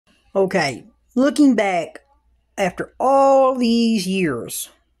Okay, looking back after all these years,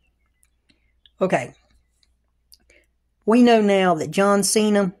 okay, we know now that John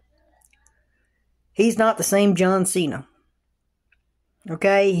Cena, he's not the same John Cena.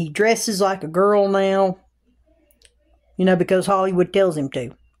 Okay, he dresses like a girl now, because Hollywood tells him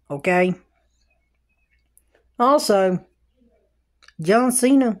to. Okay? Also, John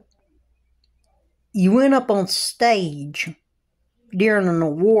Cena, you went up on stage during an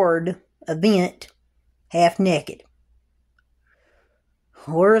award event half naked.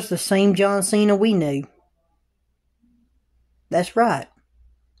 Where's the same John Cena we knew? That's right.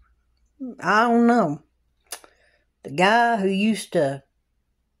 I don't know. The guy who used to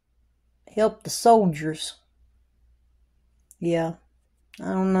help the soldiers. Yeah, I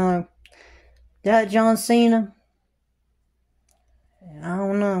don't know. That John Cena? I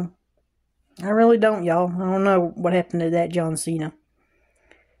don't know. I really don't, y'all. I don't know what happened to that John Cena.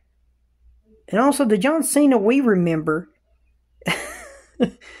 And also, the John Cena we remember,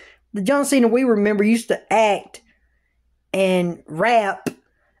 the John Cena we remember used to act and rap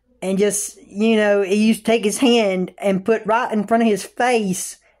and just, he used to take his hand and put right in front of his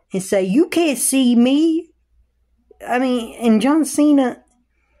face and say, "You can't see me." I mean, and John Cena,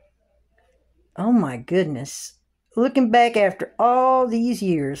 oh my goodness. Looking back after all these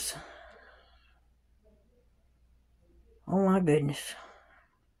years, oh my goodness.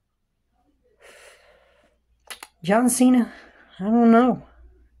 John Cena, I don't know.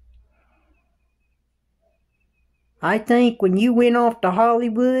 I think when you went off to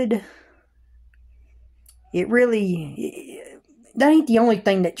Hollywood, that ain't the only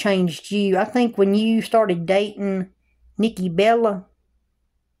thing that changed you. I think when you started dating Nikki Bella,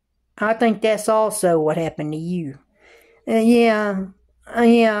 I think that's also what happened to you. I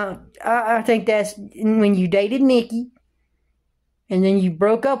think that's when you dated Nikki, and then you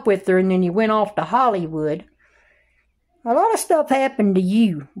broke up with her, and then you went off to Hollywood. A lot of stuff happened to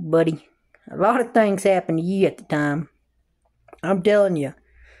you, buddy. A lot of things happened to you at the time. I'm telling you.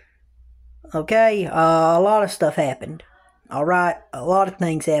 Okay? A lot of stuff happened. Alright? A lot of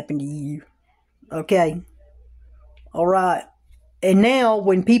things happened to you. Okay? Alright? And now,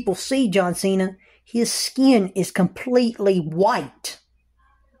 when people see John Cena, his skin is completely white.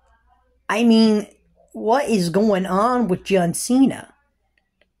 I mean, what is going on with John Cena?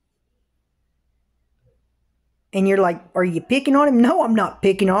 And you're like, are you picking on him? No, I'm not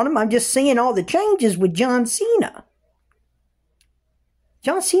picking on him. I'm just seeing all the changes with John Cena.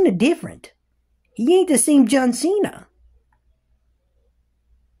 John Cena different. He ain't the same John Cena.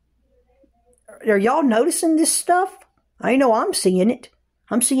 Are y'all noticing this stuff? I know I'm seeing it.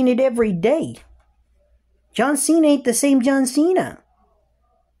 I'm seeing it every day. John Cena ain't the same John Cena.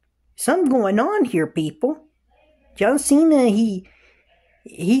 Something going on here, people. John Cena, he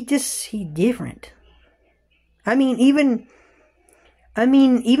different. I mean, even,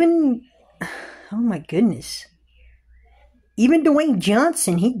 oh my goodness. Even Dwayne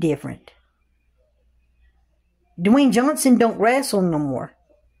Johnson, he different. Dwayne Johnson don't wrestle no more.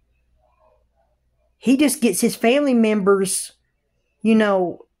 He just gets his family members,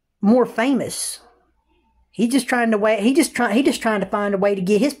 more famous. He just trying to find a way to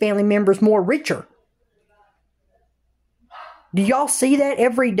get his family members more richer. Do y'all see that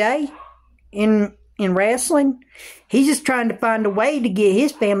every day in wrestling? He's just trying to find a way to get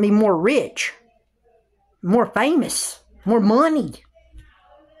his family more rich, more famous, more money.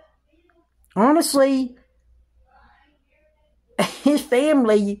 Honestly, his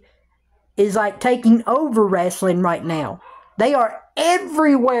family is like taking over wrestling right now. They are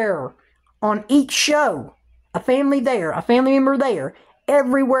everywhere on each show. A family there, a family member there.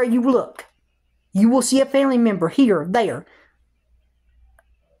 Everywhere you look, you will see a family member here, there.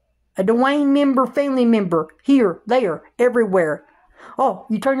 A Dwayne member, family member, here, there, everywhere. Oh,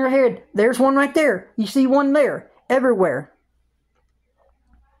 you turn your head, there's one right there. You see one there, everywhere.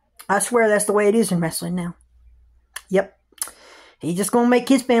 I swear that's the way it is in wrestling now. Yep. He's just going to make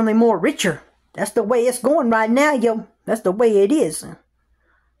his family more richer. That's the way it's going right now, yo. That's the way it is.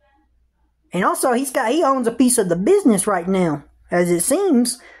 And also, he owns a piece of the business right now, as it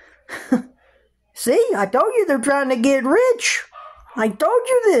seems. See, I told you they're trying to get rich. I told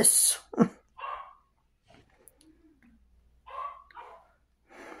you this.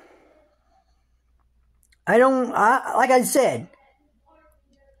 Like I said,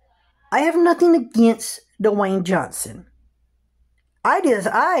 I have nothing against Dwayne Johnson. I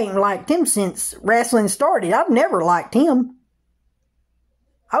ain't liked him since wrestling started. I've never liked him.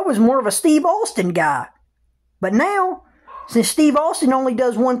 I was more of a Steve Austin guy. But now, since Steve Austin only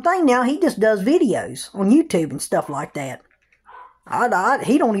does one thing now, he just does videos on YouTube and stuff like that.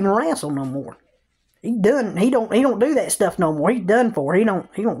 He don't even wrestle no more. He done. He don't do that stuff no more. He's done for. He don't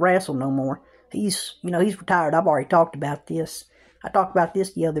wrestle no more. He's retired. I've already talked about this. I talked about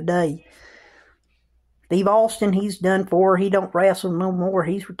this the other day. Steve Austin, he's done for. He don't wrestle no more.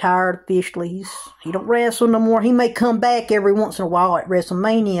 He's retired officially. He don't wrestle no more. He may come back every once in a while at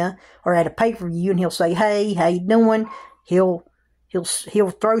WrestleMania or at a pay-per-view, and he'll say, "Hey, how you doing?" He'll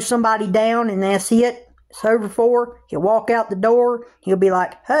throw somebody down, and that's it. It's over for. He'll walk out the door. He'll be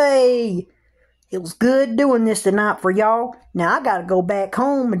like, "Hey, it was good doing this tonight for y'all. Now I gotta go back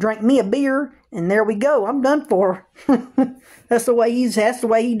home and drink me a beer, and there we go. I'm done for." That's the way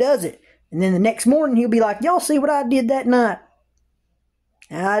he does it. And then the next morning he'll be like, "Y'all see what I did that night?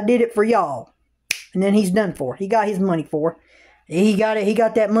 I did it for y'all." And then he's done for. He got his money for. He got it. He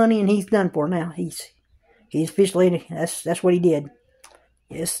got that money, and he's done for now. He's officially. That's what he did.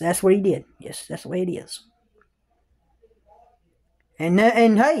 Yes, that's what he did. Yes, that's the way it is. And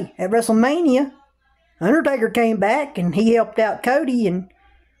hey, at WrestleMania, Undertaker came back and he helped out Cody, and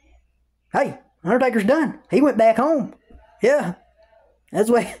hey, Undertaker's done. He went back home. Yeah, that's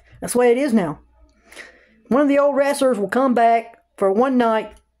the way it is now. One of the old wrestlers will come back for one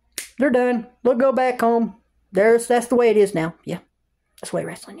night. They're done. They'll go back home. That's the way it is now. Yeah, that's the way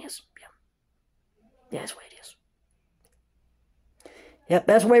wrestling is. Yeah, that's the way it is. Yep,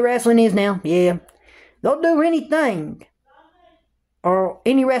 that's the way wrestling is now. Yeah, they'll do anything, or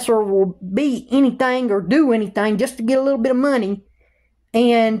any wrestler will be anything or do anything just to get a little bit of money.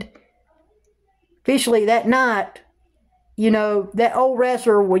 And officially that night, that old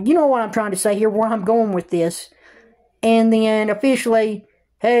wrestler would, you know what I'm trying to say here, where I'm going with this. And then officially,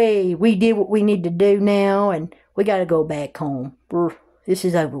 hey, we did what we need to do now, and we got to go back home. This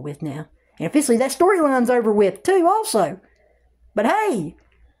is over with now. And officially that storyline's over with too also. But hey,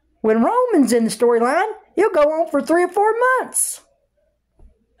 when Roman's in the storyline, he'll go on for 3 or 4 months.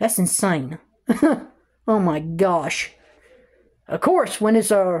 That's insane. Oh my gosh. Of course, when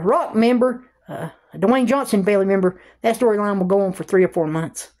it's a Rock member, a Dwayne Johnson family member, that storyline will go on for 3 or 4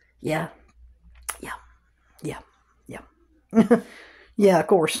 months. Yeah. Yeah, of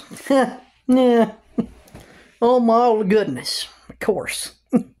course. Yeah. Oh my goodness. Of course.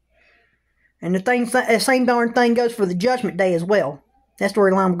 And the same darn thing goes for the Judgment Day as well. That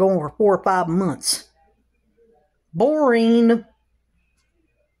storyline will go on for 4 or 5 months. Boring.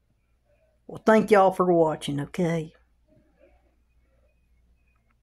 Well, thank y'all for watching, okay?